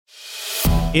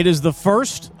It is the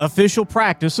first official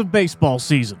practice of baseball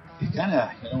season. You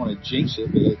I don't want to jinx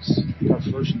it, but it's our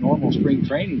first normal spring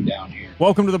training down here.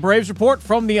 Welcome to the Braves Report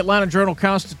from the Atlanta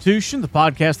Journal-Constitution, the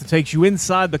podcast that takes you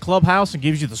inside the clubhouse and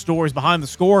gives you the stories behind the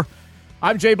score.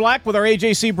 I'm Jay Black with our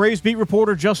AJC Braves beat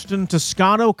reporter Justin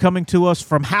Toscano, coming to us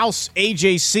from House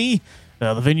AJC,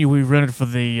 the venue we've rented for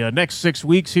the next 6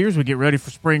 weeks here as we get ready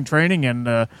for spring training.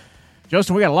 And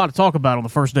Justin, we got a lot to talk about on the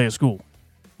first day of school.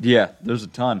 Yeah, there's a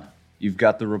ton. You've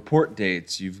got the report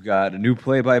dates. You've got a new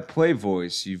play-by-play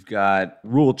voice. You've got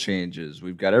rule changes.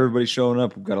 We've got everybody showing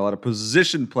up. We've got a lot of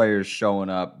position players showing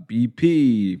up,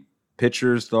 BP,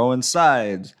 pitchers throwing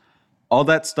sides, all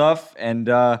that stuff. And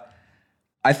I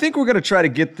think we're going to try to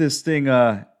get this thing,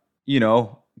 get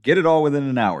it all within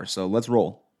an hour. So let's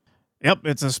roll. Yep,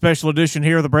 it's a special edition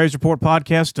here of the Braves Report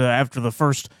podcast after the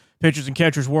first pitchers and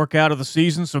catchers workout of the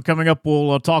season. So coming up,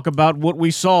 we'll talk about what we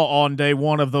saw on day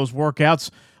one of those workouts.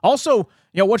 Also,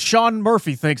 what Sean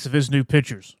Murphy thinks of his new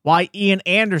pitchers, why Ian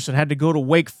Anderson had to go to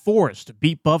Wake Forest to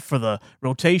beat Buff for the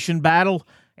rotation battle,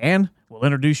 and we'll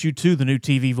introduce you to the new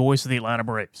TV voice of the Atlanta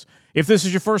Braves. If this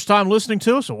is your first time listening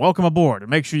to us, welcome aboard, and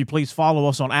make sure you please follow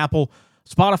us on Apple,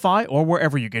 Spotify, or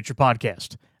wherever you get your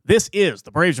podcast. This is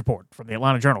the Braves Report from the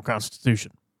Atlanta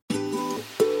Journal-Constitution.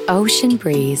 Ocean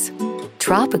breeze,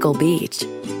 tropical beach,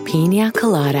 pina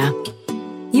colada.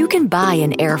 You can buy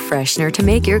an air freshener to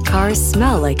make your car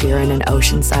smell like you're in an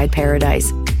oceanside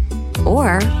paradise.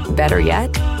 Or, better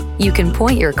yet, you can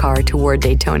point your car toward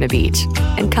Daytona Beach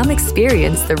and come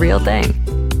experience the real thing.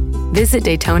 Visit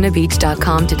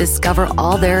DaytonaBeach.com to discover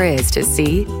all there is to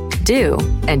see, do,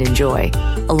 and enjoy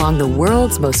along the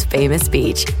world's most famous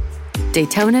beach.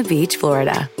 Daytona Beach,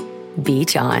 Florida.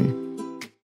 Beach on.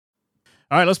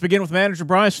 All right, let's begin with manager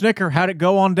Brian Snitker. How'd it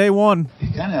go on day one?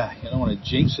 I don't want to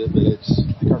jinx it, but it's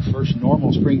like our first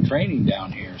normal spring training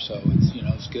down here. So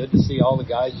it's good to see all the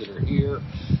guys that are here.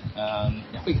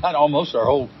 We got almost our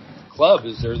whole club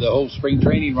the whole spring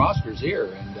training roster's here,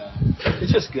 and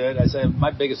it's just good. I say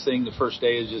my biggest thing the first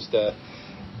day is just to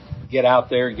get out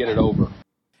there and get it over.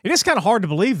 It is kind of hard to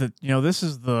believe that this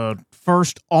is the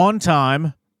first on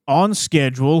time, on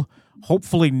schedule,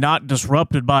 hopefully not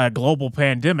disrupted by a global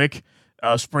pandemic.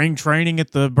 Spring training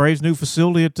at the Braves' new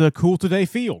facility at Cool Today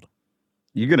Field.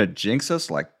 You're gonna jinx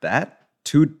us like that?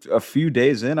 A few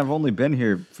days in, I've only been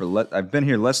here I've been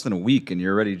here less than a week, and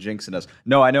you're already jinxing us.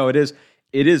 No, I know it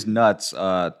is nuts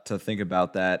to think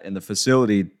about that. And the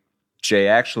facility, Jay,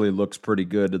 actually looks pretty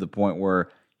good to the point where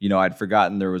I'd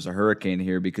forgotten there was a hurricane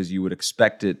here because you would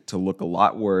expect it to look a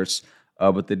lot worse.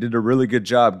 But they did a really good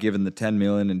job given the $10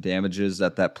 million in damages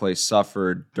that place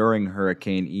suffered during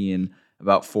Hurricane Ian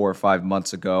about 4 or 5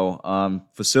 months ago.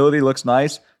 Facility looks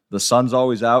nice. The sun's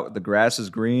always out. The grass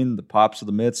is green. The pops of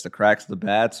the mitts, the cracks of the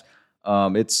bats.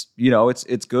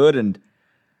 It's good. And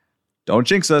don't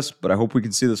jinx us, but I hope we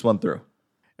can see this one through.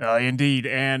 Indeed.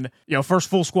 And, first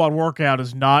full squad workout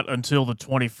is not until the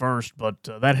 21st,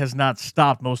 but that has not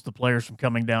stopped most of the players from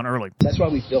coming down early. That's why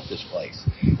we built this place,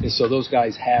 is so those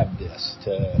guys have this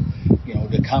to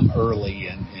come early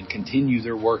and continue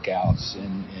their workouts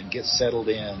and get settled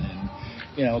in and,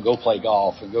 go play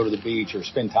golf and go to the beach or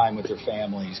spend time with their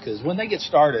families. Because when they get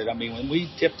started, when we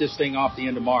tip this thing off the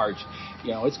end of March,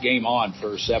 it's game on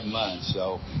for 7 months.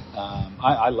 So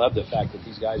I love the fact that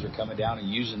these guys are coming down and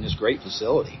using this great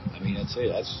facility.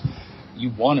 You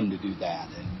want them to do that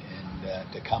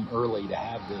and to come early to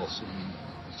have this. And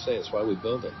that's why we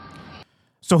build it.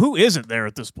 So who isn't there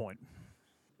at this point?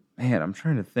 Man, I'm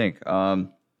trying to think. I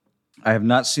have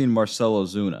not seen Marcell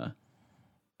Ozuna.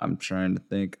 I'm trying to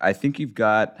think. I think you've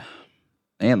got,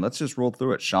 let's just roll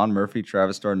through it. Sean Murphy,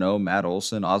 Travis d'Arnaud, Matt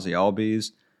Olson, Ozzie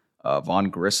Albies, Vaughn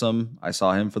Grissom. I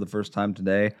saw him for the first time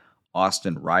today.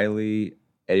 Austin Riley,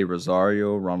 Eddie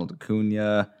Rosario, Ronald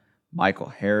Acuna, Michael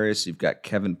Harris. You've got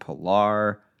Kevin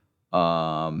Pillar,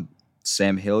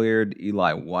 Sam Hilliard,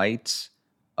 Eli White.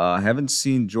 I haven't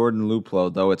seen Jordan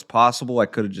Luplow, though. It's possible I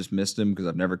could have just missed him because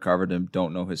I've never covered him.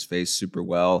 Don't know his face super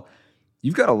well.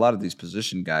 You've got a lot of these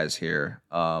position guys here,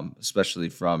 especially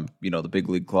from, the big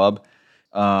league club.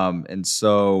 And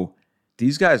so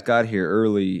these guys got here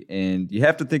early, and you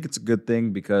have to think it's a good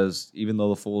thing because even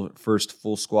though the first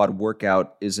full squad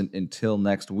workout isn't until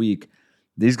next week,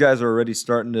 these guys are already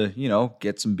starting to,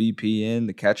 get some BP in.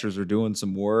 The catchers are doing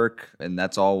some work, and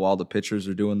that's all while the pitchers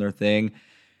are doing their thing.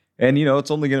 And,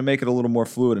 it's only going to make it a little more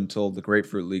fluid until the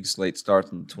Grapefruit League slate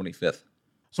starts on the 25th.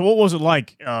 So what was it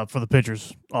like for the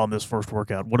pitchers on this first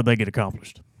workout? What did they get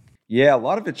accomplished? Yeah, a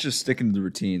lot of it's just sticking to the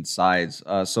routine sides.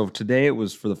 So today it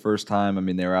was for the first time.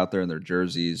 They were out there in their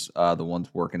jerseys, the ones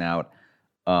working out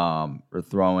or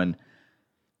throwing.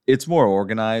 It's more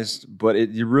organized, but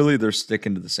they're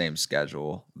sticking to the same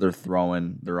schedule. They're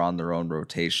throwing, they're on their own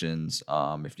rotations.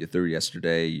 If you threw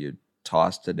yesterday, you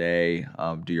toss today,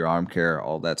 do your arm care,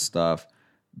 all that stuff.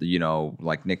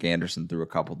 Like Nick Anderson threw a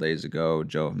couple days ago.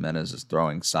 Joe Jimenez is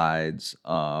throwing sides.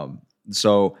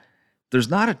 So there's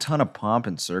not a ton of pomp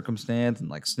and circumstance. And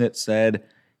like Snit said,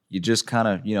 you just kind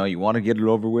of, you want to get it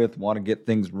over with, want to get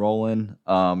things rolling.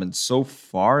 And so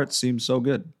far, it seems so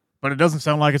good. But it doesn't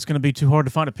sound like it's going to be too hard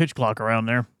to find a pitch clock around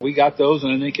there. We got those,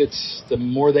 and I think it's the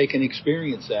more they can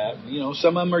experience that.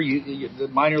 Some of them are the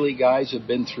minor league guys have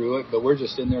been through it, but we're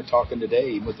just in there talking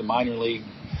today with the minor league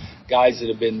guys that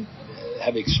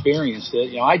have experienced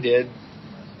it. I did.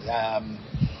 I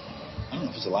don't know if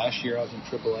it was the last year I was in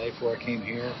AAA before I came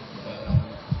here,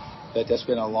 but that's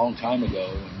been a long time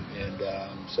ago,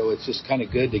 and so it's just kind of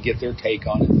good to get their take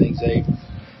on it, things they've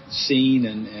seen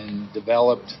and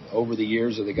developed over the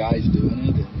years of the guys doing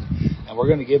it, and we're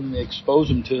going to expose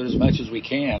them to it as much as we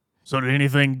can. So did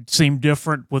anything seem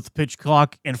different with the pitch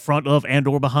clock in front of and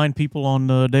or behind people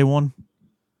on day one?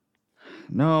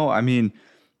 No, I mean,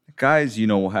 guys,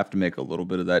 will have to make a little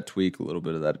bit of that tweak, a little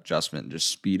bit of that adjustment, and just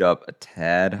speed up a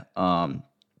tad. And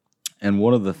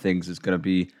one of the things is going to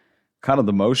be kind of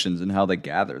the motions and how they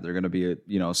gather. They're going to be,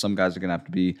 some guys are going to have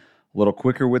to be a little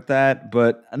quicker with that,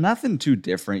 but nothing too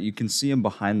different. You can see them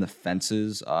behind the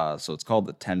fences. So it's called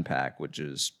the 10-pack, which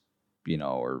is,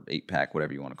 or 8-pack,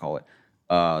 whatever you want to call it.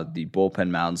 The bullpen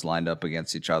mounds lined up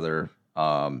against each other.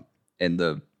 And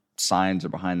the signs are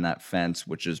behind that fence,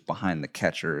 which is behind the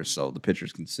catcher, so the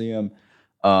pitchers can see them.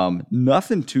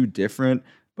 Nothing too different,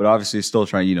 but obviously still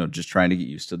trying to get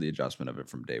used to the adjustment of it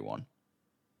from day one.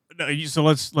 So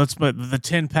let's put the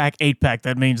 10-pack, 8-pack.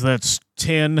 That means that's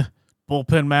 10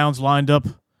 bullpen mounds lined up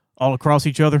all across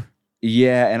each other?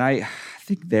 Yeah, and I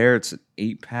think there it's an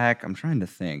 8-pack. I'm trying to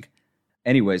think.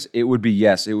 Anyways, it would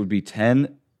be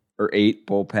 10 or 8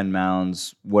 bullpen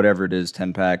mounds, whatever it is,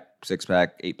 10-pack,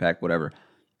 6-pack, 8-pack, whatever.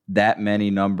 That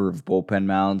many number of bullpen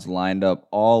mounds lined up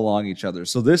all along each other.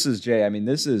 So this is, Jay,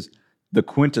 this is the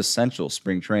quintessential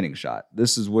spring training shot.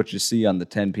 This is what you see on the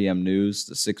 10 p.m. news,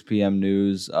 the 6 p.m.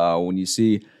 news. When you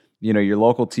see, your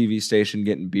local TV station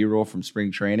getting B-roll from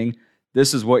spring training,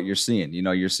 this is what you're seeing.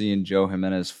 You're seeing Joe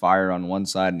Jimenez fire on one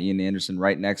side and Ian Anderson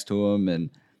right next to him, and,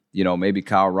 maybe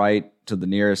Kyle Wright to the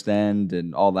nearest end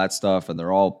and all that stuff, and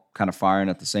they're all kind of firing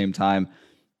at the same time.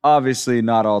 Obviously,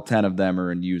 not all 10 of them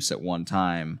are in use at one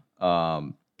time,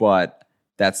 but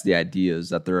that's the idea, is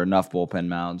that there are enough bullpen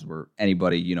mounds where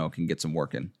anybody, can get some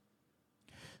work in.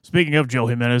 Speaking of Joe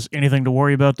Jimenez, anything to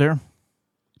worry about there?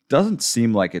 Doesn't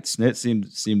seem like it. Snit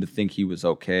seemed to think he was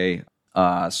okay.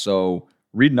 So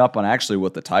reading up on actually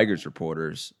what the Tigers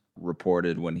reporters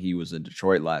reported when he was in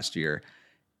Detroit last year,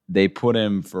 they put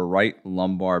him for right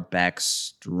lumbar back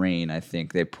strain, I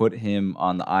think. They put him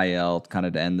on the IL kind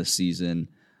of to end the season.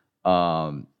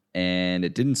 And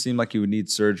it didn't seem like he would need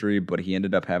surgery, but he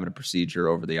ended up having a procedure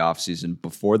over the offseason.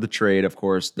 Before the trade, of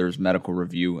course, there's medical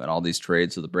review and all these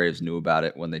trades, so the Braves knew about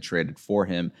it when they traded for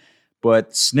him.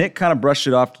 But Snit kind of brushed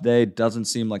it off today. Doesn't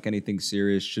seem like anything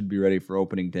serious. Should be ready for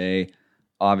opening day.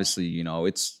 Obviously,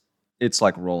 it's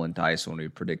like rolling dice when we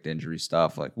predict injury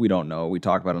stuff. Like, we don't know. We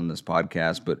talk about it on this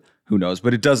podcast, but who knows?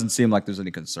 But it doesn't seem like there's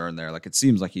any concern there. Like, it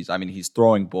seems like he's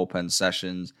throwing bullpen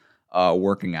sessions,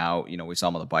 working out. We saw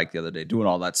him on the bike the other day doing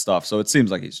all that stuff. So it seems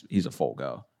like he's a full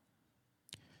go.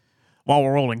 While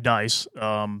we're rolling dice,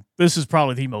 this is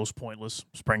probably the most pointless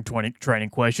spring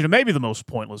training question, and maybe the most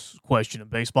pointless question in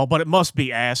baseball, but it must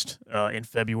be asked in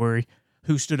February.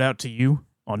 Who stood out to you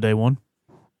on day one?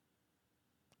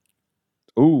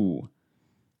 Ooh,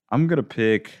 I'm going to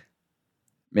pick...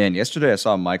 Man, yesterday I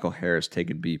saw Michael Harris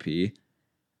taking BP,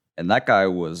 and that guy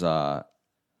was...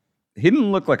 he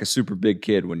didn't look like a super big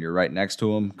kid when you're right next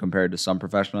to him compared to some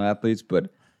professional athletes, but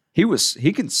he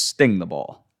can sting the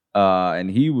ball.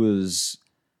 And he is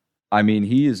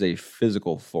a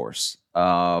physical force.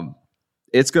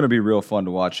 It's going to be real fun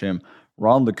to watch him.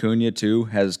 Ronald Acuna, too,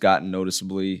 has gotten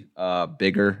noticeably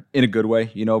bigger in a good way,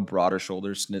 broader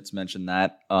shoulders. Snitz mentioned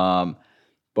that.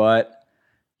 But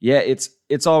yeah,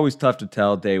 it's always tough to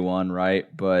tell day one,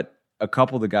 right? But a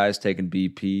couple of the guys taking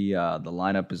BP, the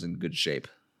lineup is in good shape.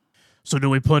 So do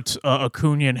we put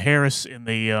Acuna and Harris in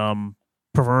the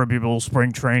proverbial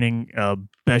spring training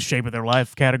best shape of their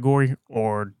life category,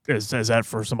 or is that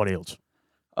for somebody else?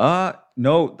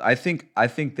 No, I think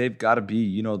they've got to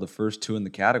be, the first two in the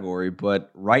category.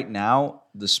 But right now,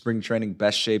 the spring training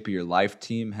best shape of your life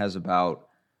team has about,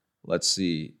 let's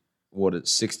see,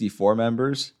 64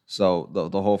 members. So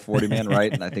the whole 40 man,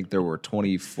 right? And I think there were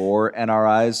 24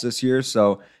 NRIs this year.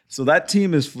 So that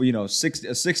team is,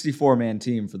 a 64 man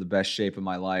team for the best shape of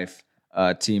my life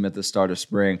team at the start of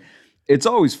spring. It's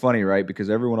always funny, right? Because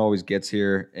everyone always gets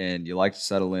here and you like to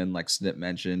settle in, like Snip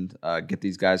mentioned, get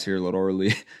these guys here a little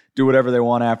early, do whatever they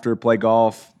want after, play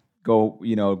golf, go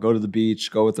to the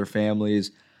beach, go with their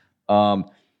families.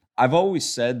 I've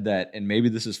always said that, and maybe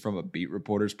this is from a beat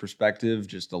reporter's perspective,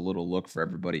 just a little look for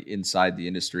everybody inside the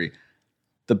industry.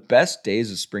 The best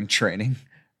days of spring training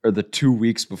are the 2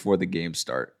 weeks before the games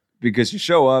start, because you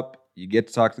show up, you get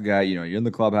to talk to the guy, you're in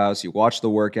the clubhouse, you watch the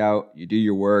workout, you do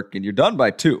your work, and you're done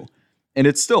by 2. And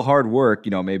it's still hard work.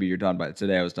 Maybe you're done by,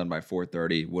 today I was done by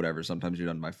 4:30, whatever. Sometimes you're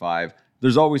done by 5.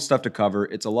 There's always stuff to cover.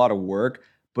 It's a lot of work,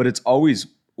 but it's always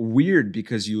weird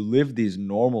because you live these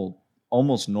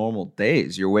almost normal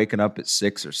days. You're waking up at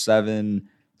 6 or 7,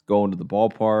 going to the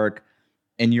ballpark,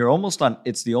 and you're almost on,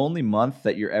 it's the only month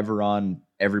that you're ever on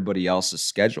everybody else's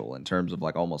schedule in terms of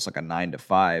like almost like a 9 to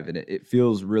 5. And it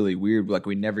feels really weird. Like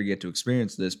we never get to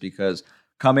experience this because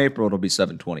come April, it'll be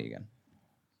 7:20 again.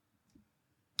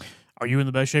 Are you in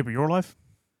the best shape of your life?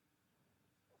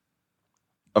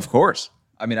 Of course.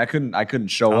 I mean, I couldn't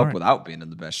show up without being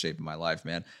in the best shape of my life,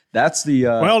 man. That's the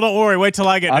well, don't worry. Wait till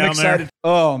I get down excited. there.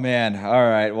 Oh man. All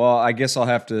right. Well, I guess I'll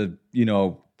have to,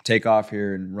 take off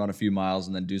here and run a few miles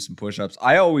and then do some push-ups.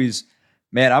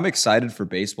 I'm excited for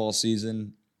baseball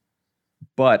season,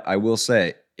 but I will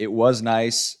say it was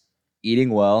nice eating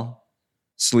well,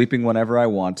 sleeping whenever I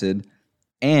wanted,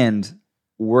 and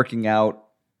working out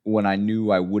when I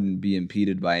knew I wouldn't be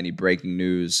impeded by any breaking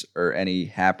news or any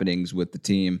happenings with the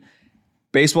team.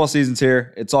 Baseball season's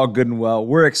here. It's all good and well.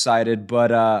 We're excited,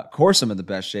 but of course I'm in the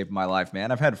best shape of my life,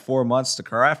 man. I've had 4 months to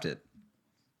craft it.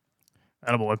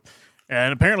 Attaboy.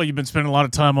 And apparently you've been spending a lot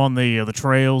of time on the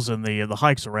trails and the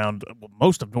hikes around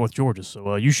most of North Georgia,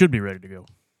 so you should be ready to go.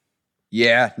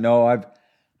 Yeah, no,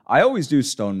 I always do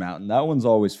Stone Mountain. That one's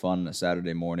always fun on a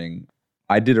Saturday morning.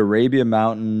 I did Arabia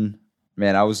Mountain.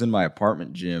 Man, I was in my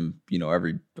apartment gym,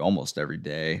 almost every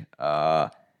day.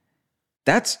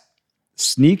 That's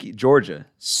sneaky, Georgia,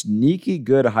 sneaky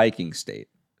good hiking state.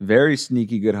 Very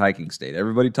sneaky good hiking state.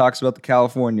 Everybody talks about the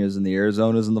Californias and the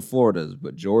Arizonas and the Floridas,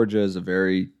 but Georgia is a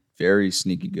very, very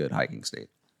sneaky good hiking state.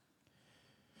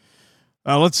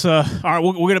 Let's all right,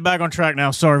 we'll get it back on track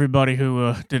now. Sorry, everybody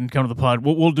who didn't come to the pod.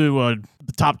 We'll do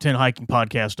the top 10 hiking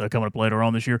podcast coming up later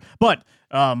on this year. But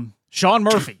Sean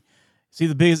Murphy, is he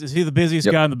the busiest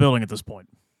guy in the building at this point?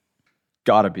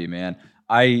 Gotta be, man.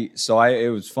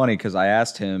 It was funny because I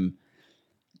asked him.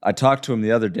 I talked to him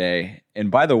the other day, and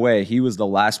by the way, he was the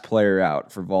last player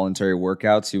out for voluntary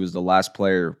workouts. He was the last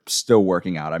player still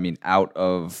working out. I mean, out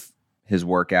of his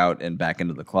workout and back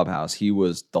into the clubhouse. He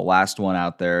was the last one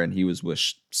out there, and he was with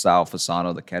Sal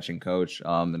Fasano, the catching coach,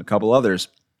 and a couple others.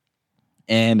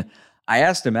 And I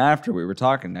asked him after we were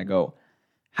talking, I go,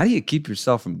 how do you keep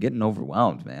yourself from getting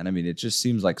overwhelmed, man? I mean, it just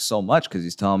seems like so much because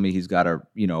he's telling me he's got to,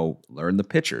 learn the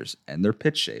pitchers and their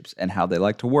pitch shapes and how they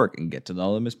like to work and get to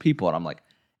know them as people. And I'm like,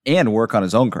 and work on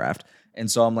his own craft. And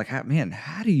so I'm like, man,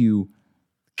 how do you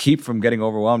keep from getting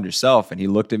overwhelmed yourself? And he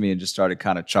looked at me and just started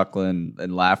kind of chuckling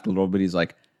and laughed a little bit. He's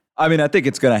like, I mean, I think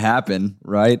it's going to happen,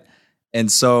 right?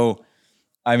 And so,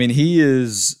 I mean,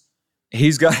 he's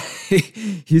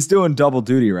doing double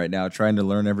duty right now, trying to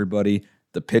learn everybody,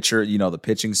 the pitcher, the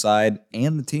pitching side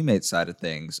and the teammate side of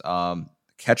things.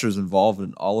 Catcher's involved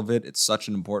in all of it. It's such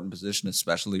an important position,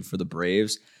 especially for the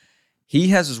Braves. He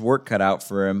has his work cut out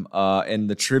for him. And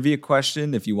the trivia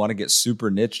question, if you want to get super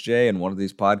niche, Jay, in one of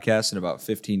these podcasts in about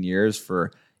 15 years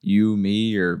for you,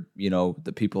 me, or,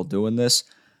 the people doing this,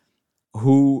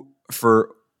 who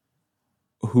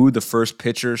the first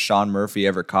pitcher Sean Murphy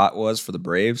ever caught was for the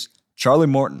Braves? Charlie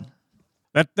Morton.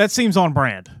 That seems on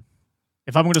brand.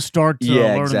 If I'm going to start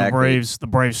learning the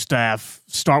Braves staff,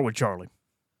 start with Charlie.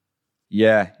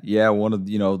 Yeah, one of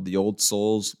the old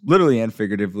souls, literally and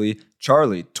figuratively.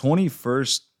 Charlie,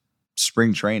 21st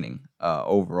spring training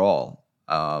overall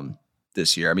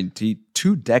this year. I mean,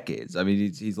 2 decades. I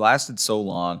mean, he's lasted so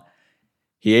long.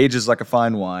 He ages like a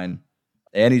fine wine,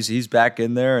 and he's back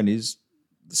in there, and he's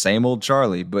the same old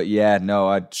Charlie. But yeah,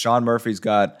 no, Sean Murphy's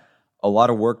got a lot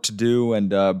of work to do,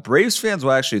 and Braves fans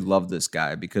will actually love this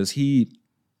guy because he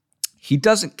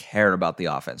doesn't care about the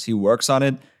offense. He works on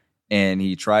it. And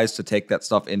he tries to take that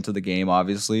stuff into the game,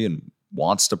 obviously, and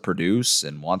wants to produce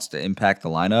and wants to impact the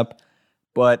lineup.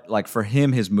 But like for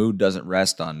him, his mood doesn't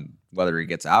rest on whether he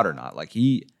gets out or not. Like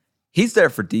he's there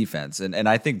for defense. And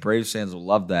I think Braves fans will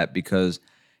love that because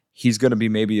he's going to be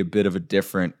maybe a bit of a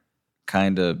different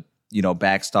kind of,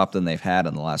 backstop than they've had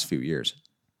in the last few years.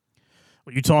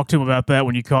 Well, you talked to him about that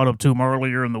when you caught up to him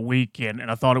earlier in the week, and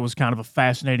I thought it was kind of a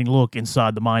fascinating look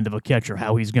inside the mind of a catcher,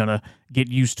 how he's going to get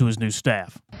used to his new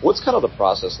staff. What's kind of the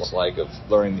process like of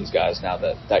learning these guys now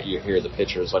that you're here, the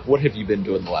pitchers? Like, what have you been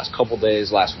doing the last couple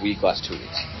days, last week, last 2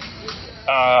 weeks?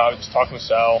 I was just talking with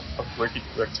Sal, talked with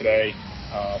Rick today.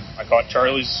 I caught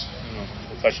Charlie's,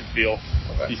 the touch and feel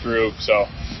he threw, so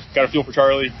got a feel for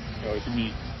Charlie. He threw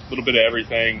me a little bit of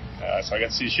everything, so I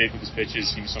got to see the shape of his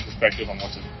pitches, give me some perspective on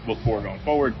what to look for going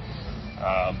forward.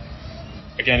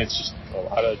 Again, it's just a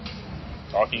lot of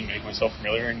talking, making myself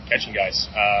familiar, and catching guys.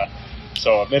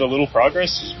 So I've made a little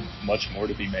progress. There's much more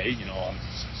to be made. I'm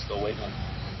still waiting on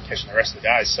catching the rest of the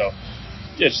guys. So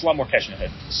yeah, just a lot more catching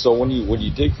ahead. So when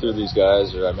you dig through these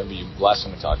guys, or I remember last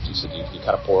time we talked, you said you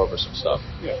kind of pour over some stuff.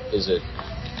 Yeah. Is it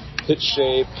pitch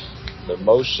shape, their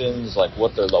motions, like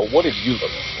what are you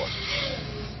looking for?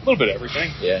 A little bit of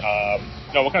everything. Yeah.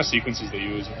 What kind of sequences they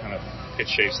use, what kind of pitch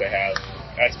shapes they have.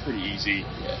 That's pretty easy.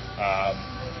 Yeah.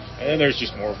 And then there's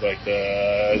just more of like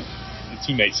the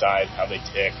teammate side, how they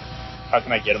tick. How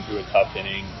can I get them through a tough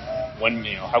inning? When,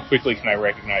 how quickly can I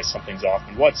recognize something's off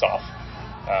and what's off?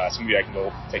 So maybe I can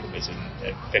go take a visit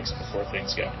and fix it before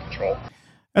things get under control.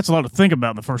 That's a lot to think about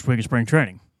in the first week of spring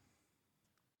training.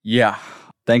 Yeah.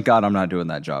 Thank God I'm not doing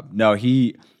that job. No,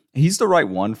 he's the right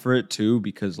one for it too,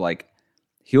 because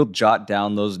he'll jot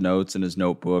down those notes in his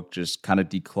notebook, just kind of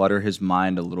declutter his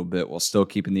mind a little bit while still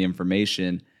keeping the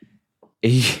information.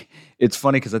 It's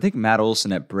funny because I think Matt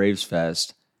Olson at Braves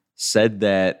Fest said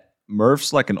that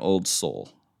Murph's like an old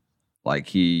soul.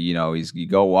 Like you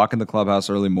go walk in the clubhouse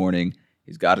early morning,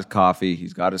 he's got his coffee,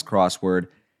 he's got his crossword.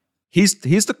 He's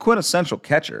the quintessential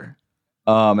catcher.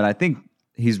 And I think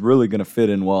he's really going to fit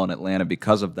in well in Atlanta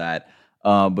because of that.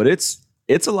 But it's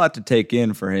a lot to take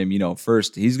in for him.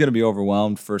 First, he's going to be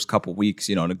overwhelmed first couple weeks,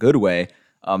 in a good way.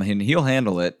 And he'll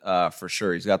handle it for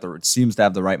sure. He's seems to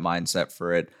have the right mindset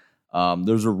for it.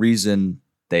 There's a reason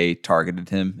they targeted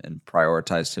him and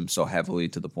prioritized him so heavily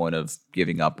to the point of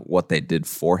giving up what they did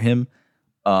for him.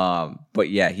 But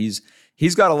yeah, he's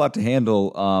got a lot to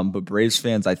handle. But Braves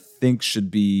fans, I think,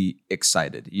 should be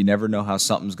excited. You never know how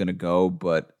something's going to go,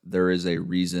 but there is a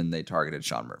reason they targeted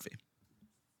Sean Murphy.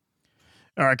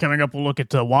 All right, coming up, we'll look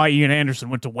at why Ian Anderson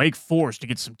went to Wake Forest to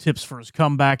get some tips for his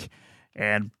comeback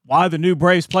and why the new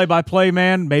Braves play-by-play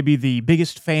man may be the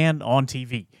biggest fan on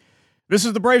TV. This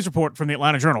is the Braves Report from the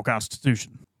Atlanta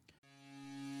Journal-Constitution.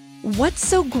 What's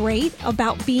so great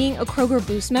about being a Kroger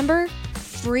Boost member?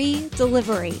 Free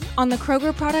delivery on the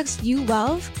Kroger products you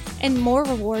love and more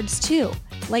rewards too,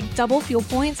 like double fuel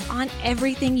points on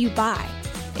everything you buy.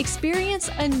 Experience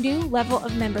a new level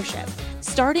of membership,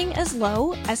 starting as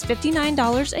low as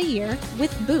 $59 a year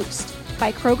with Boost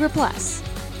by Kroger Plus.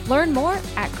 Learn more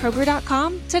at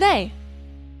Kroger.com today.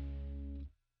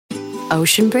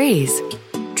 Ocean breeze,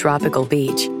 tropical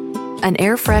beach. An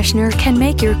air freshener can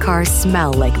make your car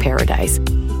smell like paradise.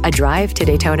 A drive to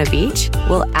Daytona Beach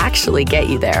will actually get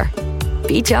you there.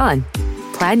 Beach on.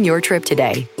 Plan your trip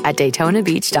today at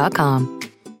DaytonaBeach.com.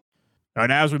 All right,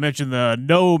 now, as we mentioned,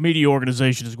 no media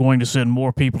organization is going to send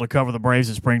more people to cover the Braves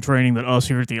in spring training than us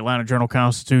here at the Atlanta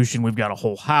Journal-Constitution. We've got a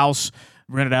whole house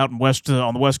rented out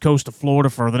on the west coast of Florida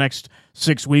for the next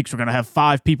 6 weeks. We're going to have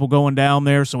 5 people going down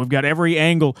there, so we've got every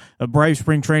angle of Braves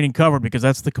spring training covered because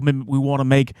that's the commitment we want to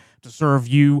make to serve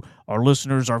you, our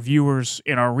listeners, our viewers,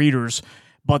 and our readers.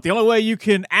 But the only way you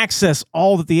can access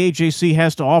all that the AJC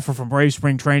has to offer from Braves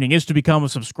spring training is to become a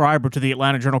subscriber to the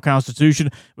Atlanta Journal-Constitution.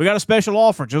 We got a special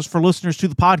offer just for listeners to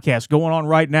the podcast going on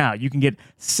right now. You can get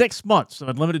 6 months of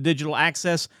unlimited digital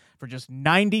access for just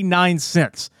 99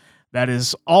 cents. That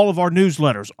is all of our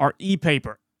newsletters, our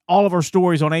e-paper, all of our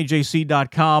stories on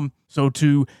AJC.com. So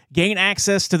to gain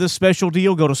access to this special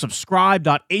deal, go to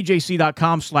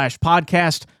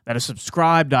subscribe.ajc.com/podcast. That is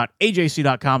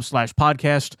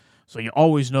subscribe.ajc.com/podcast. So you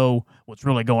always know what's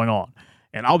really going on.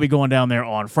 And I'll be going down there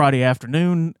on Friday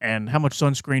afternoon. And how much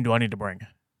sunscreen do I need to bring?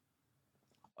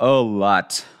 A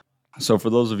lot. So for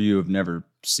those of you who have never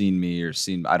seen me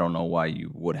I don't know why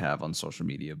you would have on social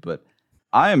media, but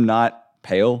I am not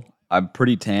pale. I'm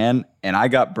pretty tan, and I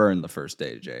got burned the first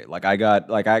day, Jay.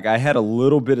 I had a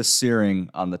little bit of searing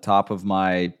on the top of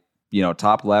my,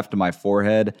 top left of my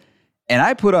forehead, and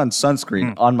I put on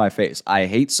sunscreen on my face. I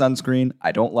hate sunscreen.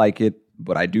 I don't like it,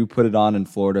 but I do put it on in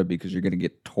Florida because you're going to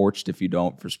get torched if you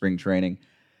don't for spring training.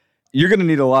 You're going to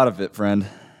need a lot of it, friend.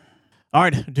 All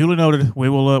right, duly noted.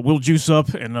 We'll juice up,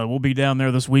 and we'll be down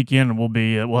there this weekend, and we'll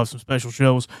have some special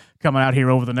shows coming out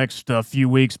here over the next few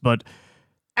weeks. But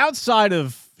outside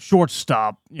of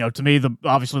shortstop, to me,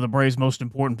 obviously the Braves' most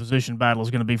important position battle is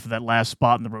going to be for that last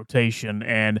spot in the rotation.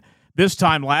 And this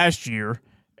time last year,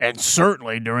 and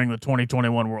certainly during the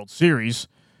 2021 World Series,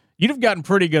 you'd have gotten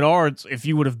pretty good odds if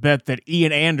you would have bet that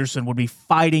Ian Anderson would be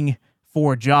fighting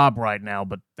for a job right now,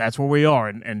 but that's where we are.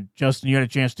 And Justin, you had a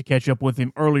chance to catch up with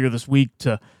him earlier this week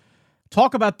to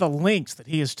talk about the links that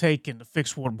he has taken to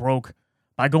fix what broke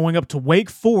by going up to Wake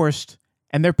Forest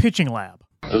and their pitching lab.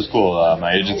 It was cool.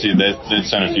 My agency, they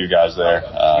sent a few guys there.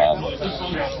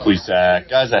 Plesac,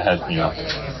 guys that had,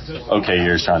 okay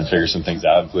years trying to figure some things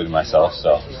out, including myself.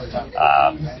 So,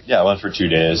 I went for 2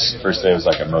 days. First day was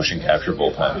like a motion capture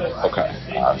bullpen. Okay.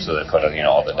 So they put,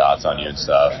 all the dots on you and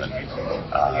stuff, and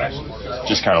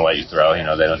just kind of let you throw.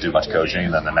 They don't do much coaching.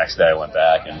 And then the next day I went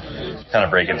back and kind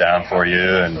of break it down for you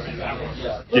and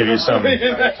give you some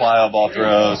plyo ball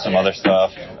throws, some other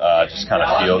stuff. Just kind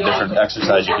of feel different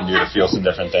exercise you can do to feel some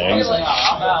different things, and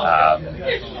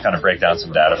kind of break down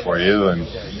some data for you, and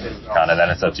kind of then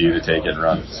it's up to you to take it and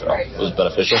run. So it was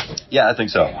beneficial. Yeah, I think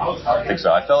so.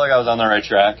 I felt like I was on the right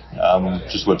track,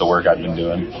 just with the work I've been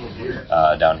doing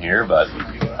down here. But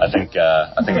I think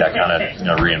that kind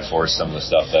of reinforced some of the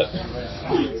stuff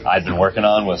that I'd been working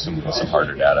on with some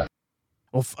harder data.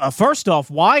 Well, first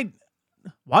off, why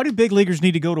do big leaguers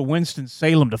need to go to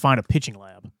Winston-Salem to find a pitching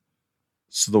lab?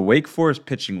 So the Wake Forest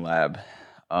pitching lab,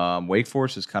 Wake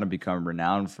Forest has kind of become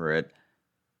renowned for it.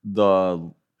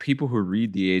 The people who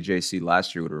read the AJC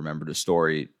last year would remember the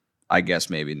story. I guess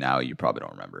maybe now you probably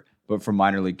don't remember. But from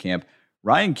minor league camp,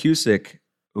 Ryan Cusick,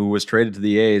 who was traded to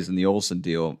the A's in the Olsen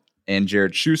deal, and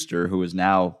Jared Schuster, who is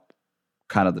now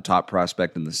kind of the top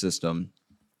prospect in the system,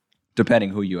 depending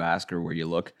who you ask or where you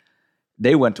look,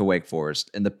 they went to Wake Forest.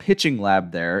 And the pitching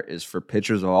lab there is for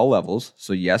pitchers of all levels.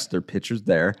 So yes, there are pitchers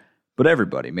there, but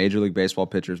everybody, Major League Baseball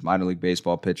pitchers, minor league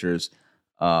baseball pitchers.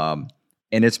 And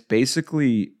it's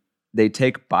basically, they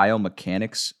take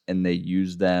biomechanics and they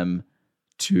use them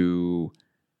to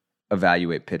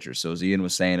evaluate pitchers. So as Ian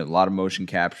was saying, a lot of motion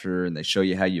capture, and they show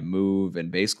you how you move,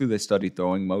 and basically they study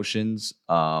throwing motions.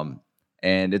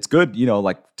 And it's good,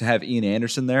 like to have Ian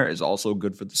Anderson there is also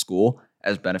good for the school,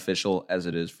 as beneficial as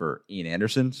it is for Ian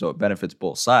Anderson. So it benefits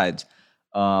both sides.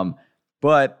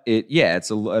 But it's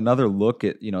another look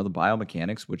at, the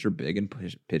biomechanics, which are big in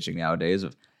pitching nowadays,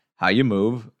 of how you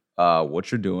move,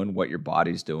 what you're doing, what your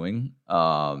body's doing.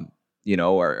 Are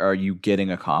you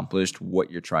getting accomplished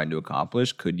what you're trying to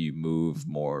accomplish? Could you move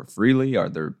more freely? Are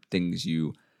there things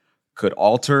you could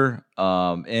alter?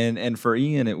 And for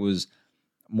Ian, it was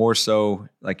more so,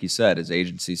 like you said, his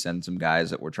agency sent some guys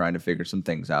that were trying to figure some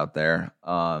things out there.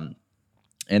 And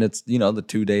it's, the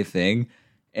 2-day thing.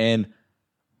 And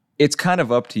it's kind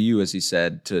of up to you, as he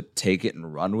said, to take it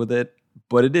and run with it.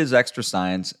 But it is extra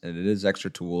science and it is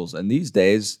extra tools. And these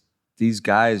days, these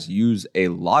guys use a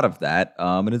lot of that,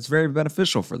 and it's very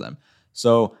beneficial for them.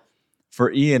 So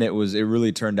for Ian, it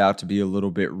really turned out to be a little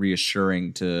bit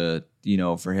reassuring to,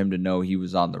 for him to know he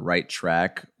was on the right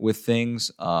track with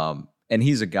things. And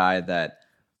he's a guy that,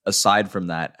 aside from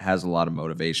that, has a lot of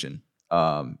motivation.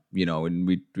 And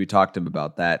we talked to him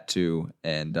about that too.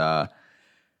 And,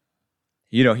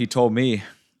 he told me,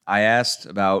 I asked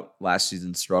about last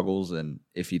season's struggles and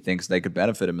if he thinks they could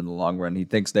benefit him in the long run. He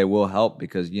thinks they will help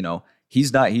because,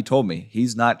 he told me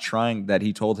he's not trying, that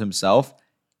he told himself,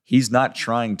 he's not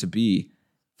trying to be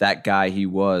that guy he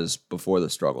was before the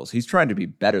struggles. He's trying to be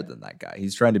better than that guy.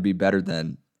 He's trying to be better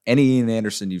than any Ian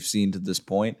Anderson you've seen to this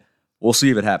point. We'll see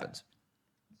if it happens.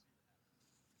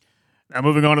 Now,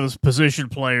 moving on to the position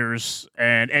players,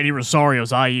 and Eddie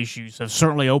Rosario's eye issues have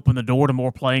certainly opened the door to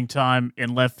more playing time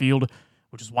in left field,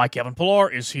 which is why Kevin Pillar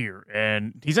is here.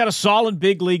 And he's had a solid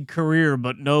big league career,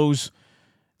 but knows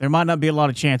there might not be a lot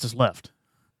of chances left.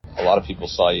 A lot of people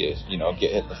saw you,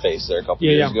 get hit in the face there a couple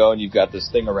years ago, and you've got this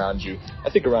thing around you. I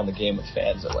think around the game with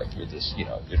fans that you're this,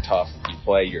 you're tough, you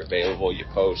play, you're available, you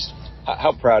post.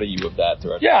 How proud are you of that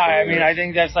throughout your career? I mean, I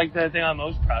think that's the thing I'm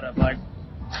most proud of.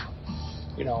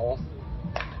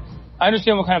 I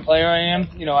understand what kind of player I am.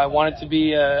 I wanted to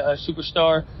be a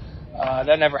superstar.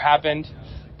 That never happened.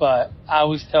 But I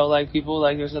always tell people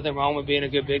there's nothing wrong with being a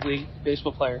good big league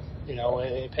baseball player.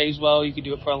 It pays well. You can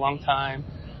do it for a long time.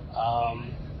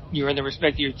 You're in the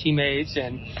respect of your teammates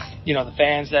and the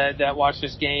fans that watch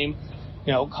this game.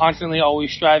 Constantly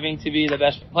always striving to be the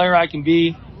best player I can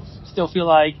be. Still feel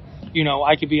like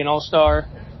I could be an all-star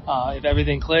if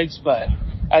everything clicks. But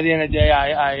at the end of the day,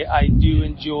 I do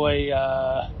enjoy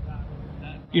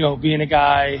being a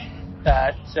guy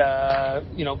that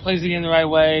plays the game the right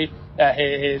way, that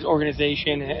his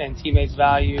organization and teammates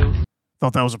value.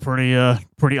 Thought that was a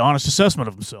pretty honest assessment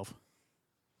of himself.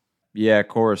 Yeah, of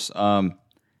course.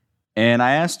 And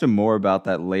I asked him more about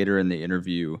that later in the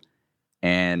interview,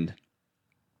 and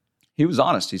he was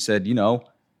honest. He said,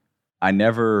 I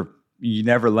never you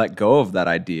never let go of that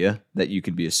idea that you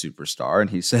can be a superstar. And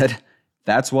he said,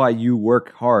 that's why you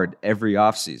work hard every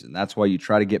offseason. That's why you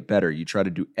try to get better. You try to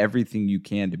do everything you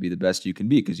can to be the best you can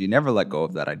be, because you never let go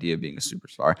of that idea of being a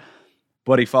superstar.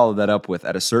 But he followed that up with,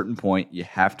 at a certain point, you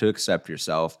have to accept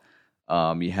yourself.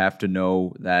 You have to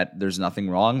know that there's nothing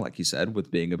wrong, like he said,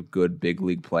 with being a good big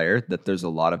league player, that there's a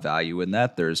lot of value in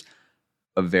that. There's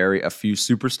a few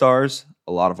superstars,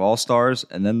 a lot of all-stars,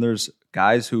 and then there's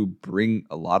guys who bring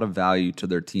a lot of value to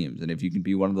their teams. And if you can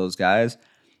be one of those guys,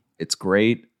 it's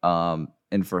great.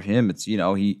 And for him, it's,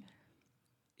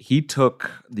 he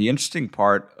took the interesting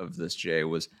part of this, Jay,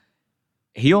 was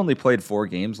he only played 4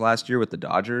 games last year with the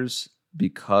Dodgers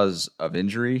because of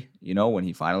injury. When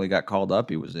he finally got called up,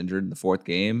 he was injured in the 4th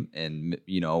game and,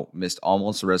 missed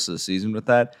almost the rest of the season with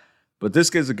that. But this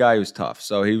guy's a guy who's tough.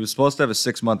 So he was supposed to have a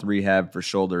 6-month rehab for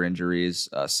shoulder injuries,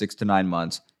 6 to 9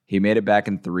 months. He made it back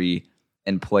in 3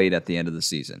 and played at the end of the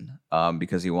season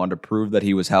because he wanted to prove that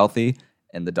he was healthy.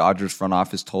 And the Dodgers front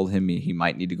office told him he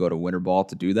might need to go to winter ball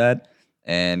to do that.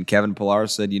 And Kevin Pillar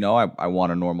said, I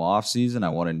want a normal offseason. I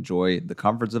want to enjoy the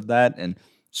comforts of that. And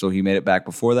so he made it back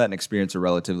before that and experienced a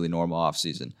relatively normal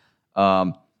offseason.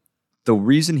 The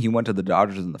reason he went to the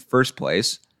Dodgers in the first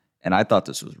place, and I thought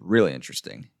this was really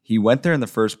interesting, he went there in the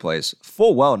first place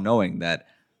full well knowing that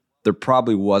there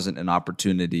probably wasn't an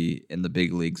opportunity in the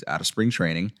big leagues out of spring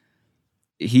training.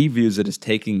 He views it as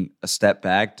taking a step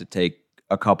back to take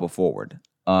a couple forward.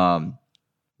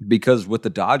 Because with the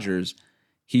Dodgers,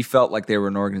 he felt like they were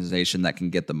an organization that can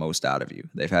get the most out of you.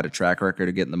 They've had a track record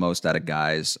of getting the most out of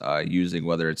guys, using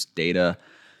whether it's data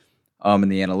in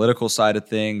the analytical side of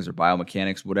things or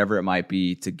biomechanics, whatever it might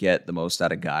be, to get the most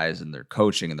out of guys and their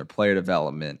coaching and their player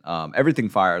development. Everything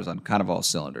fires on kind of all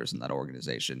cylinders in that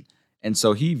organization. And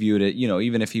so he viewed it,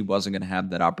 even if he wasn't going to have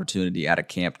that opportunity at a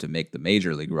camp to make the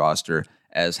major league roster,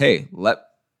 as, hey,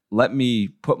 let me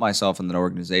put myself in that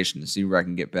organization to see where I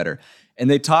can get better. And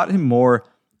they taught him more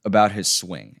about his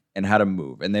swing and how to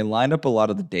move. And they lined up a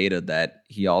lot of the data that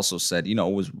he also said,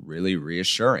 was really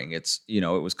reassuring. It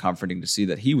was comforting to see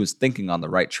that he was thinking on the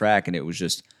right track, and it was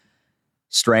just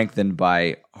strengthened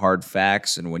by hard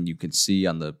facts. And when you could see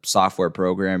on the software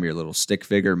program your little stick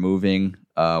figure moving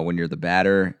when you're the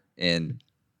batter, and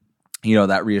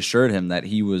that reassured him that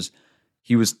he was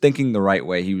thinking the right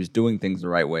way, he was doing things the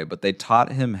right way. But they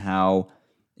taught him how,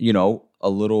 a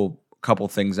little couple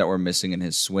things that were missing in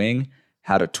his swing,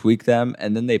 how to tweak them,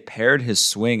 and then they paired his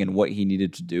swing and what he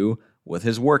needed to do with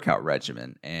his workout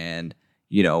regimen and,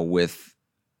 with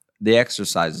the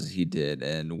exercises he did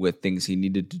and with things he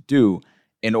needed to do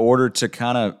in order to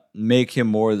kind of make him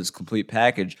more of this complete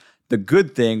package. The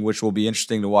good thing, which will be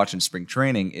interesting to watch in spring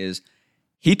training, is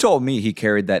he told me he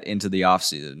carried that into the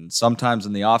offseason. Sometimes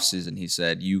in the offseason, he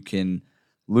said, you can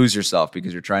lose yourself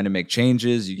because you're trying to make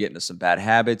changes, you get into some bad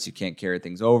habits, you can't carry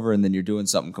things over, and then you're doing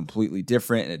something completely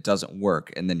different and it doesn't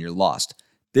work, and then you're lost.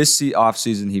 This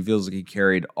offseason, he feels like he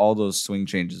carried all those swing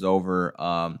changes over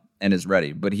and is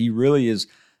ready. But he really is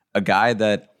a guy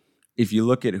that, if you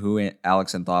look at who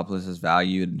Alex Anthopoulos has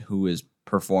valued and who has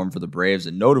performed for the Braves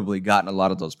and notably gotten a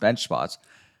lot of those bench spots,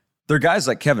 they're guys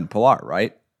like Kevin Pillar,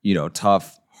 right?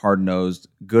 Tough, hard-nosed,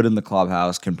 good in the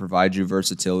clubhouse, can provide you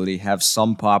versatility, have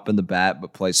some pop in the bat,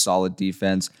 but play solid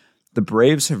defense. The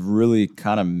Braves have really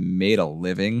kind of made a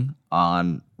living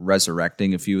on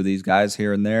resurrecting a few of these guys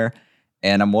here and there.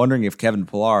 And I'm wondering if Kevin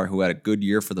Pillar, who had a good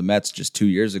year for the Mets just 2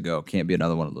 years ago, can't be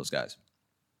another one of those guys.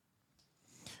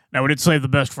 Now, we did save the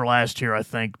best for last year, I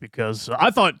think, because I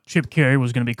thought Chip Caray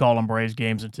was going to be calling Braves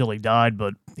games until he died,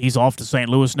 but he's off to St.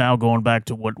 Louis now, going back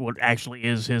to what actually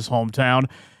is his hometown.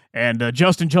 And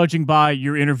Justin, judging by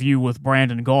your interview with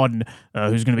Brandon Gaudin,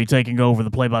 who's going to be taking over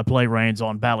the play-by-play reins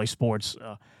on Bally Sports,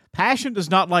 passion does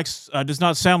not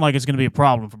sound like it's going to be a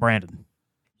problem for Brandon.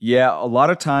 Yeah, a lot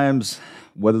of times,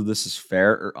 whether this is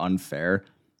fair or unfair,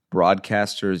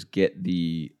 broadcasters get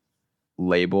the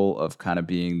label of kind of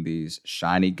being these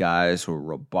shiny guys who are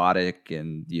robotic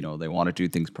and, they want to do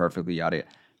things perfectly, yada, yada.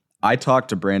 I talked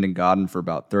to Brandon Gaudin for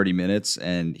about 30 minutes,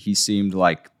 and he seemed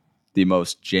like the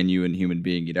most genuine human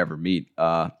being you'd ever meet.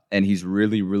 And he's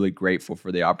really, really grateful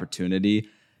for the opportunity.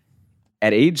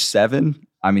 At age 7,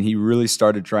 he really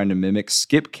started trying to mimic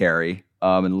Skip Caray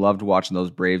and loved watching those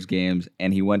Braves games.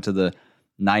 And he went to the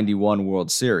 91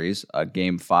 World Series,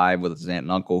 Game 5 with his aunt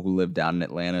and uncle who lived down in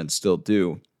Atlanta and still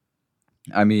do.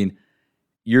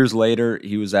 Years later,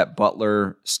 he was at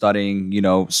Butler studying,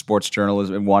 sports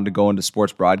journalism and wanted to go into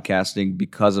sports broadcasting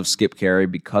because of Skip Caray,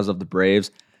 because of the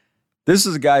Braves. This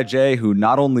is a guy, Jay, who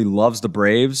not only loves the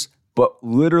Braves, but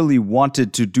literally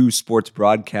wanted to do sports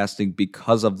broadcasting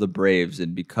because of the Braves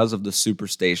and because of the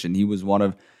Superstation. He was one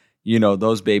of,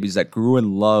 those babies that grew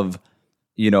in love,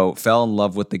 fell in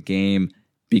love with the game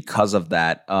because of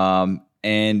that.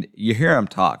 And you hear him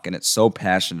talk, and it's so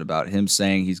passionate about him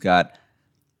saying he's got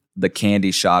the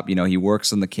candy shop. He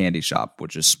works in the candy shop,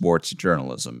 which is sports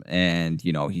journalism. And,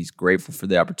 he's grateful for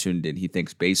the opportunity. And he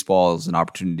thinks baseball is an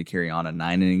opportunity to carry on a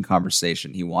 9-inning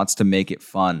conversation. He wants to make it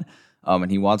fun.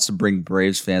 And he wants to bring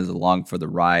Braves fans along for the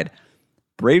ride.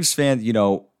 Braves fans,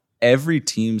 every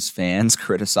team's fans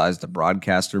criticize the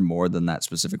broadcaster more than that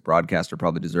specific broadcaster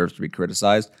probably deserves to be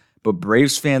criticized. But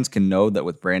Braves fans can know that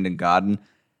with Brandon Gaudin,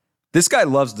 this guy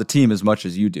loves the team as much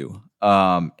as you do.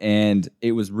 And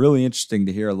it was really interesting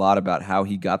to hear a lot about how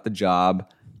he got the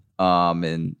job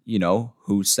and,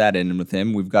 who sat in with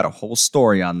him. We've got a whole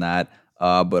story on that.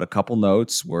 But a couple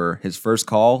notes were his first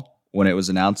call when it was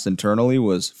announced internally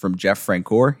was from Jeff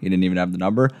Francoeur. He didn't even have the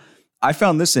number. I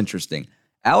found this interesting.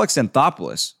 Alex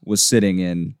Anthopoulos was sitting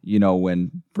in,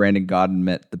 when Brandon Gaudin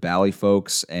met the Bally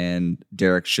folks and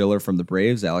Derek Schiller from the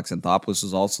Braves. Alex Anthopoulos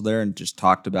was also there and just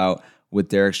talked about with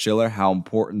Derek Schiller how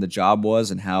important the job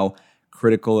was and how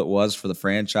critical it was for the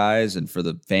franchise and for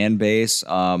the fan base.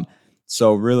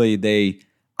 So really,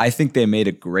 I think they made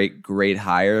a great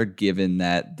hire given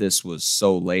that this was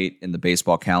so late in the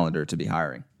baseball calendar to be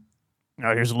hiring. All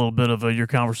right, here's a little bit of your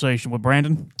conversation with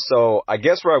Brandon. So I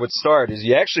guess where I would start is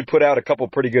you actually put out a couple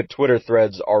pretty good Twitter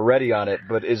threads already on it,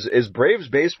 but is Braves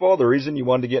baseball the reason you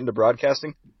wanted to get into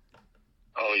broadcasting?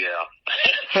 Oh, yeah.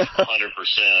 100%.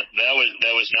 That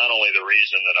was not only the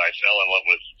reason that I fell in love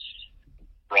with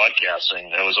broadcasting,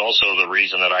 that was also the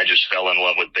reason that I just fell in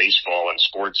love with baseball and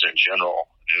sports in general.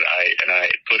 And I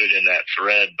put it in that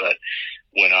thread, but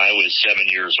when I was 7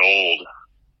 years old,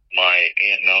 my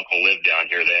aunt and uncle lived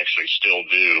down here. They actually still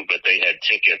do, but they had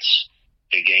tickets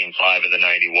to Game 5 of the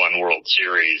 91 World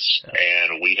Series,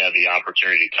 and we had the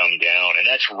opportunity to come down. And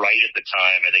that's right at the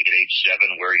time, I think at age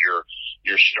 7, where you're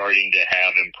starting to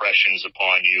have impressions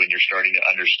upon you and you're starting to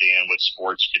understand what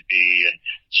sports could be. And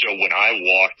so when I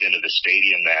walked into the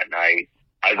stadium that night,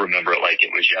 I remember it like it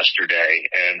was yesterday,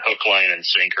 and hook, line, and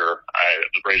sinker.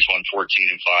 The Braves won 14-5, and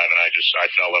I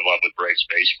fell in love with Braves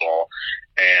baseball.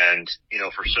 And,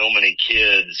 for so many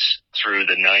kids through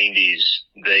the 90s,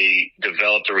 they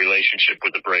developed a relationship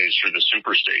with the Braves through the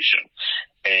Superstation.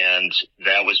 And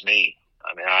that was me.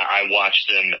 I mean, I watched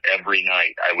them every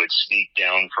night. I would sneak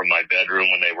down from my bedroom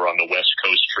when they were on the West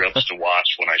Coast trips to watch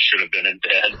when I should have been in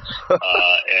bed. That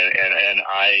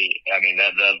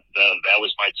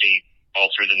was my team all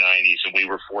through the 90s, and we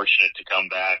were fortunate to come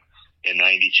back in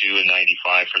 92 and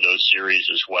 95 for those series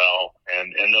as well.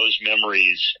 And those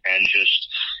memories and just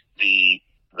the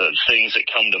things that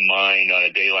come to mind on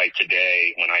a day like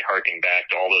today when I harken back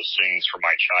to all those things from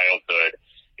my childhood,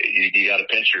 you got to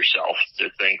pinch yourself to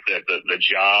think that the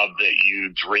job that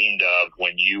you dreamed of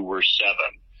when you were 7,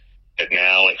 that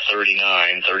now at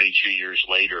 39, 32 years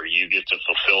later, you get to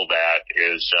fulfill that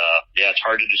is, it's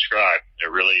hard to describe.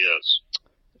 It really is.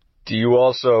 Do you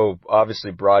also,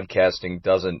 obviously broadcasting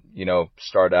doesn't,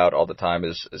 start out all the time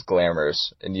as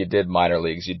glamorous, and you did minor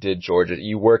leagues, you did Georgia,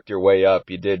 you worked your way up,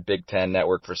 you did Big Ten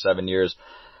Network for 7 years.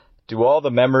 Do all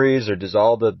the memories or does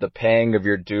all the paying of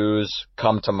your dues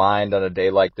come to mind on a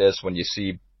day like this when you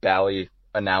see Bally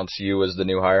announce you as the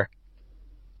new hire?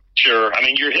 Sure. I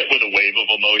mean, you're hit with a wave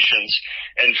of emotions,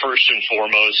 and first and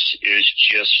foremost is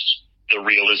just the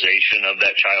realization of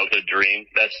that childhood dream.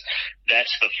 That's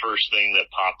the first thing that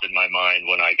popped in my mind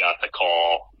when I got the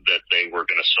call that they were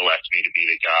going to select me to be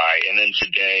the guy. And then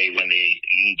today, when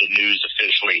the news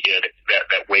officially hit,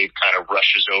 that wave kind of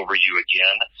rushes over you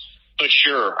again. But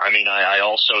sure, I mean, I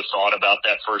also thought about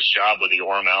that first job with the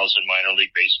Orem Owls in minor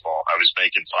league baseball. I was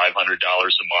making $500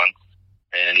 a month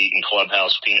and eating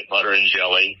Clubhouse peanut butter and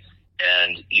jelly.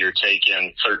 And you're taking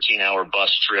 13-hour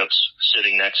bus trips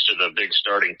sitting next to the big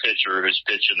starting pitcher who's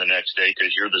pitching the next day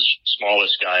because you're the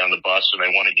smallest guy on the bus and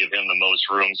they want to give him the most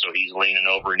room, so he's leaning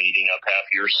over and eating up half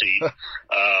your seat.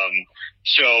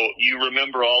 So you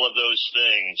remember all of those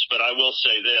things. But I will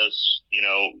say this,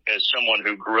 as someone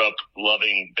who grew up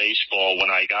loving baseball,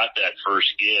 when I got that first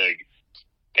gig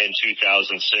in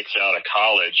 2006 out of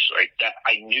college, like that,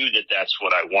 I knew that that's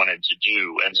what I wanted to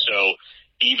do. And so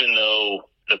even though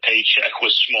the paycheck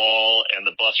was small and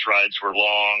the bus rides were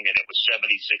long and it was 76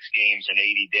 games in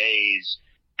 80 days,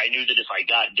 I knew that if I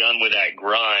got done with that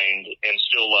grind and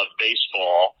still loved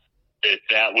baseball,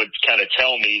 that would kind of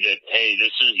tell me that, hey,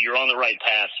 you're on the right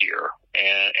path here.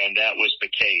 And that was the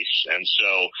case. And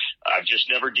so I've just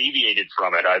never deviated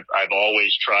from it. I've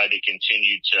always tried to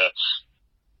continue to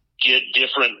get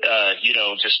different,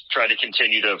 just try to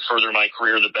continue to further my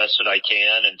career the best that I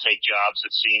can and take jobs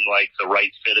that seem like the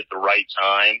right fit at the right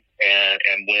time.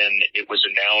 And when it was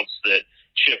announced that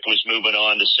Chip was moving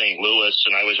on to St. Louis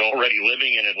and I was already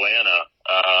living in Atlanta,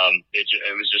 it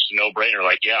was just a no-brainer.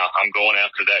 Like, yeah, I'm going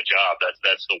after that job.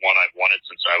 That's the one I've wanted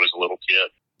since I was a little kid.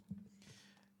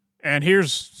 And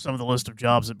here's some of the list of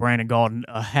jobs that Brandon Gaudin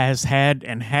has had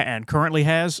and currently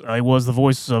has. He was the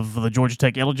voice of the Georgia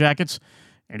Tech Yellow Jackets,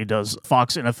 and he does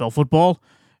Fox NFL football.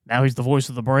 Now he's the voice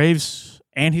of the Braves,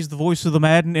 and he's the voice of the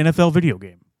Madden NFL video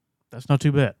game. That's not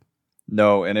too bad.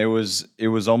 No, and it was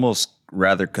almost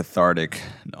rather cathartic.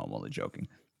 No, I'm only joking.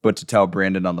 But to tell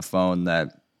Brandon on the phone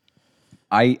that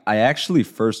I actually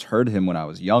first heard him when I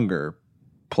was younger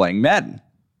playing Madden.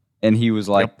 And he was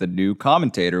like the new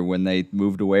commentator when they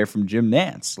moved away from Jim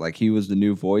Nantz. Like, he was the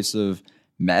new voice of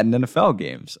Madden NFL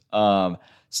games.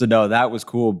 So no, that was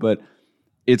cool. But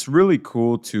it's really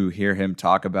cool to hear him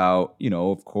talk about,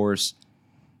 of course,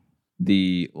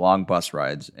 the long bus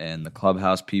rides and the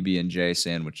clubhouse PB&J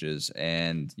sandwiches.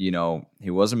 And,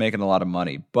 he wasn't making a lot of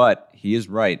money, but he is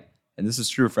right. And this is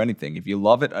true for anything. If you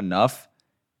love it enough,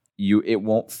 it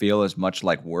won't feel as much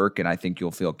like work, and I think you'll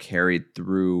feel carried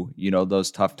through, those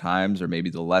tough times or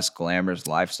maybe the less glamorous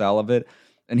lifestyle of it.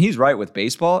 And he's right with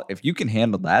baseball. If you can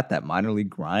handle that minor league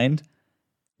grind,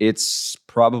 it's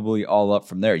probably all up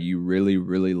from there. You really,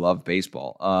 really love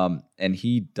baseball. And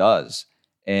he does.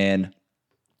 And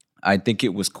I think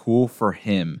it was cool for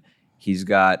him. He's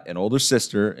got an older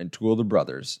sister and 2 older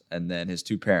brothers, and then his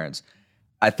 2 parents.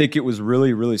 I think it was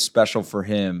really, really special for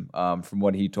him, from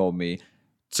what he told me,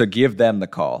 to give them the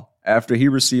call. After he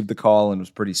received the call and was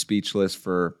pretty speechless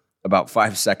for about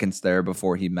 5 seconds there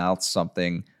before he mouthed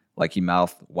something like he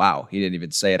mouthed, wow, he didn't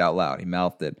even say it out loud. He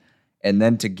mouthed it. And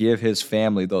then to give his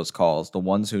family those calls, the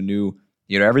ones who knew,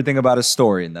 everything about his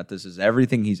story and that this is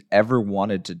everything he's ever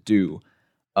wanted to do,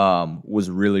 was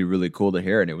really, really cool to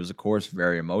hear. And it was, of course,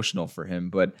 very emotional for him.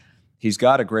 But he's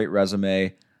got a great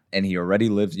resume. And he already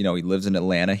lives, he lives in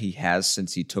Atlanta. He has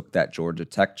since he took that Georgia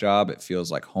Tech job. It feels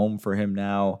like home for him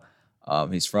now.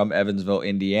 He's from Evansville,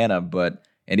 Indiana.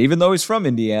 And even though he's from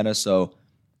Indiana, so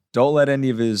don't let any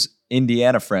of his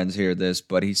Indiana friends hear this,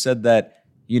 but he said that,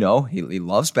 he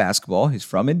loves basketball. He's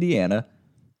from Indiana,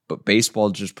 but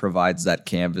baseball just provides that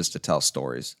canvas to tell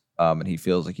stories. And he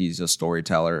feels like he's a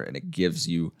storyteller, and it gives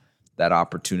you that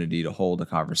opportunity to hold a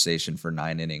conversation for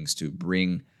 9 innings, to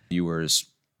bring viewers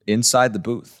inside the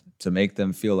booth, to make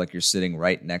them feel like you're sitting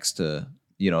right next to,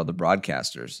 the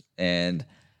broadcasters. And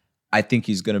I think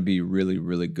he's going to be really,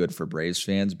 really good for Braves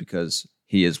fans because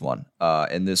he is one.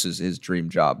 And this is his dream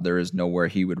job. There is nowhere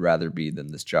he would rather be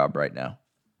than this job right now.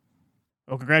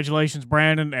 Well, congratulations,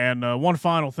 Brandon. And one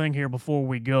final thing here before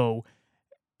we go.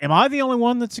 Am I the only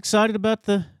one that's excited about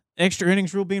the extra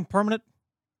innings rule being permanent?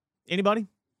 Anybody?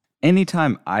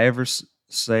 Anytime I ever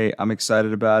say I'm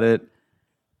excited about it,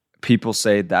 people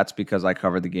say that's because I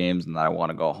covered the games and that I want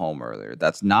to go home earlier.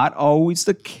 That's not always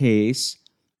the case.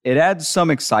 It adds some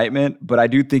excitement, but I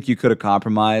do think you could have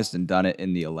compromised and done it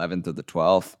in the 11th or the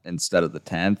 12th instead of the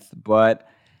 10th. But,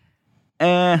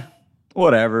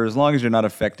 whatever. As long as you're not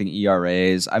affecting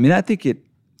ERAs. I mean, I think it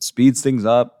speeds things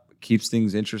up, keeps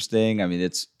things interesting. I mean,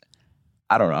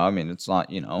 I don't know. I mean, it's not,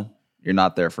 you're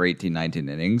not there for 18, 19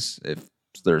 innings. If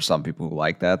there are some people who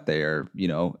like that, they are,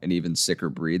 an even sicker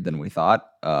breed than we thought.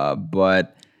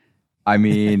 But I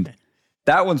mean,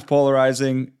 that one's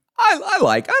polarizing.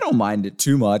 I don't mind it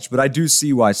too much, but I do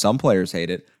see why some players hate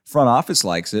it. Front office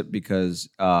likes it because,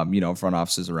 front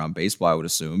offices around baseball, I would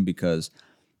assume, because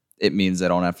it means they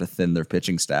don't have to thin their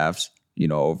pitching staffs,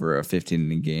 over a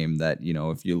 15-inning game that,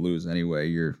 if you lose anyway,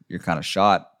 you're kind of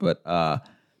shot. But,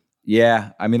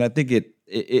 yeah, I mean, I think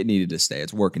it needed to stay.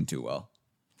 It's working too well.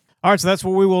 All right, so that's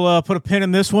where we will put a pin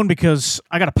in this one because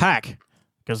I got to pack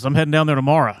because I'm heading down there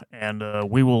tomorrow, and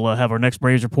we will have our next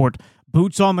Braves Report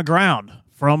boots on the ground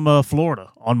from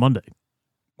Florida on Monday.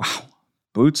 Wow,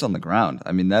 boots on the ground.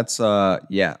 I mean, that's,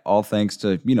 all thanks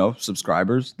to,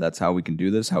 subscribers. That's how we can do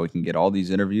this, how we can get all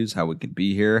these interviews, how we can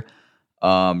be here.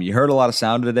 You heard a lot of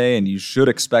sound today, and you should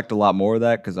expect a lot more of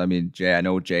that because, I mean, I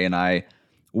know Jay and I,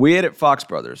 we ate at Fox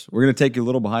Brothers. We're going to take you a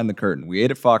little behind the curtain. We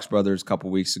ate at Fox Brothers a couple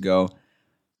weeks ago.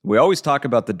 We always talk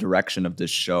about the direction of this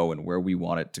show and where we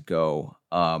want it to go.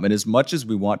 And as much as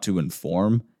we want to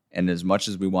inform and as much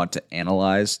as we want to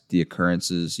analyze the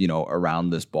occurrences, around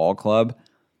this ball club,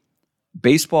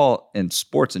 baseball and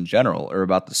sports in general are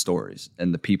about the stories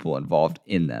and the people involved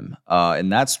in them.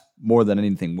 And that's more than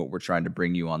anything what we're trying to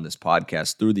bring you on this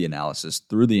podcast through the analysis,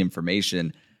 through the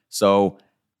information. So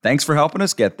thanks for helping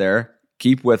us get there.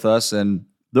 Keep with us, and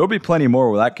there'll be plenty more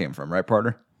where that came from, right,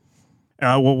 partner?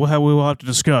 we'll have to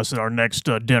discuss at our next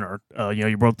dinner.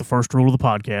 You broke the first rule of the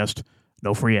podcast: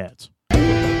 no free ads.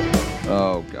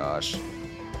 Oh gosh,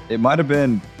 it might have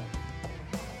been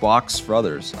Box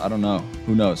Brothers. I don't know.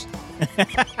 Who knows?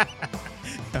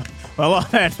 Well, on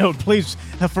that note, please,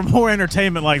 for more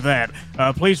entertainment like that,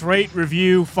 please rate,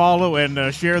 review, follow,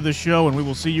 and share the show. And we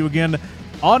will see you again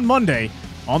on Monday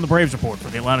on the Braves Report for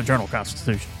the Atlanta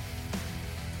Journal-Constitution.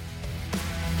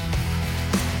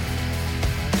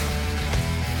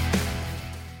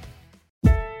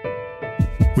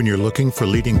 When you're looking for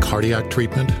leading cardiac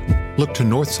treatment, look to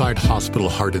Northside Hospital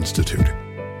Heart Institute.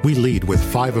 We lead with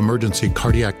 5 emergency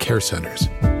cardiac care centers,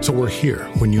 so we're here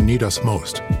when you need us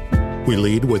most. We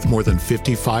lead with more than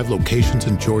 55 locations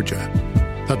in Georgia.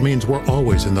 That means we're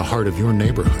always in the heart of your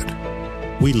neighborhood.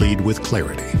 We lead with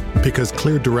clarity, because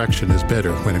clear direction is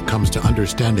better when it comes to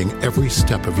understanding every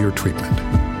step of your treatment.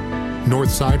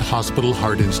 Northside Hospital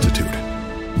Heart Institute.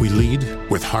 We lead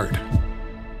with heart.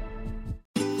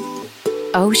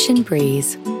 Ocean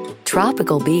breeze,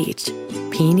 tropical beach,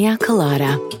 pina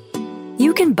colada.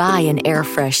 You can buy an air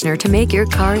freshener to make your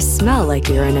car smell like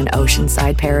you're in an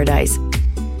oceanside paradise.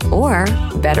 Or,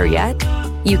 better yet,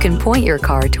 you can point your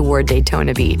car toward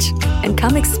Daytona Beach and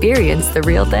come experience the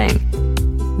real thing.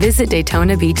 Visit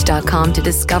DaytonaBeach.com to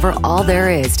discover all there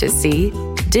is to see,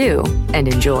 do, and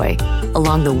enjoy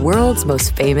along the world's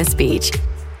most famous beach,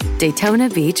 Daytona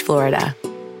Beach, Florida.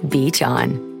 Beach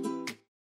on.